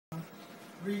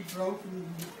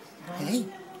Hey.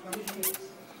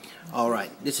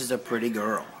 Alright, this is a pretty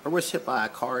girl. Her was hit by a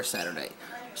car Saturday.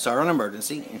 Saw her on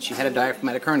emergency, and she had a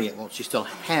diaphragmatic hernia. Well, she still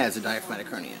has a diaphragmatic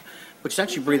hernia, but she's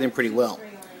actually breathing pretty well.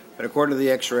 But according to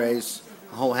the x-rays,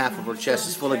 the whole half of her chest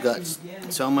is full of guts.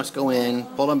 So I must go in,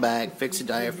 pull them back, fix the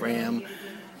diaphragm.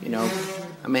 You know,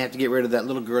 I may have to get rid of that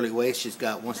little girly waist she's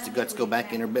got once the guts go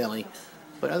back in her belly.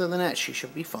 But other than that, she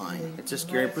should be fine. It's a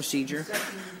scary procedure,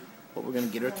 but we're going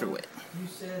to get her through it.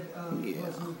 Yeah.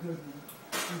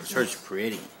 This hurts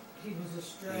pretty.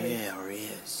 Yeah, or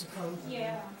is.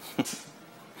 Yeah.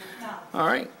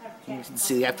 Alright, you can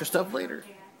see the after stuff later.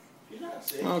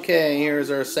 Okay, here's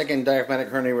our second diaphragmatic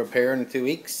hernia repair in 2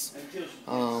 weeks.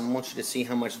 I want you to see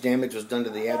how much damage was done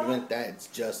to the abdomen. That's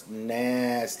just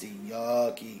nasty,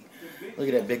 yucky. Look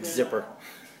at that big zipper.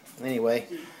 Anyway,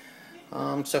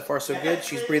 so far so good.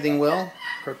 She's breathing well.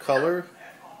 Her color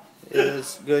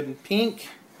is good and pink.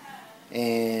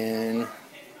 And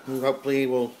hopefully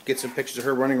we'll get some pictures of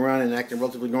her running around and acting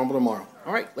relatively normal tomorrow.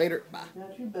 Alright, later. Bye.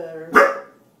 Not you better.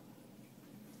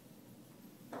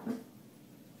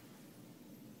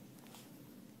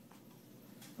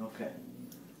 Okay.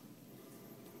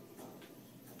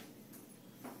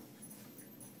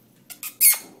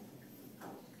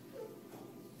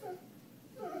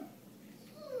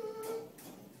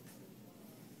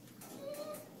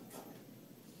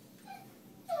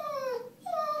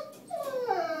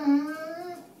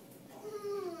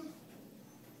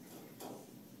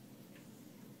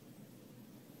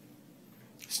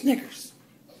 Snickers.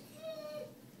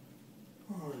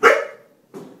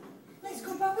 Let's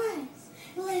go bye-byes.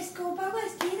 Let's go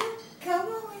bye-byes, Kita. Come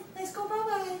on. Let's go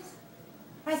bye-byes.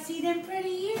 I see them pretty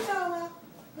ears all out.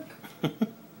 Look.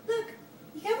 Look.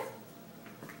 You coming?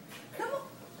 Come on.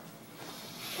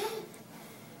 Come on.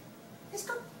 Let's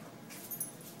go.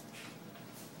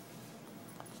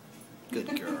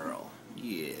 Good girl.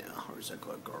 Yeah, where's a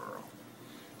good girl?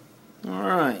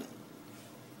 Alright.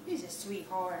 He's a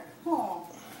sweetheart. Oh,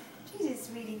 she's a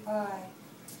sweetie pie.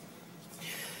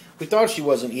 We thought she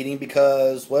wasn't eating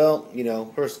because, well, you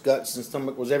know, her guts and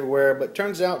stomach was everywhere, but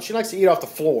turns out she likes to eat off the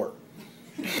floor.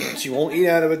 She won't eat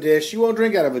out of a dish. She won't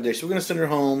drink out of a dish. We're going to send her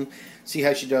home, see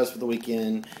how she does for the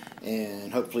weekend,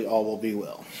 and hopefully all will be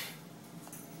well.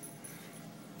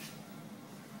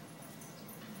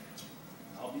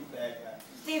 I'll be back.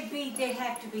 There'd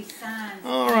have to be signs.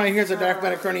 Alright, here's a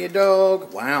diaphragmatic hernia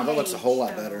dog. Wow, that looks a whole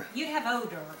lot better. You'd have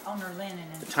odor on her linen.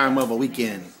 And The time of a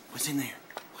weekend. What's in there?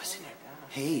 What's in there?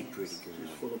 Hey, pretty girl.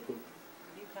 Full of poop.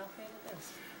 You comfy with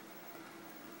this?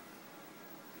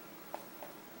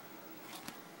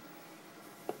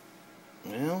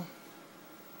 Well,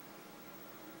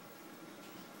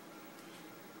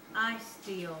 I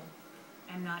still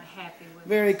am not happy with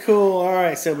very cool.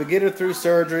 Alright, so we get her through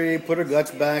surgery, put her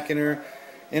guts back in her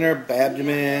abdomen,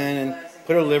 and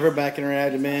put her liver back in her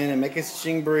abdomen, and make it so she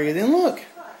can breathe. And look,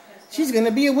 she's going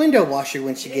to be a window washer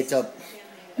when she gets up.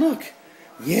 Look.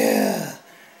 Yeah.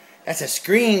 That's a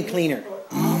screen cleaner.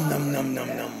 Num num num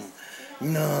num.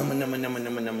 Num num num num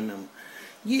num num num.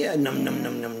 Yeah, num num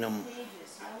num num num.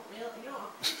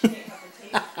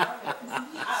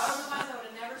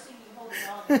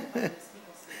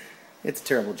 It's a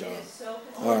terrible job.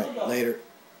 Alright, later.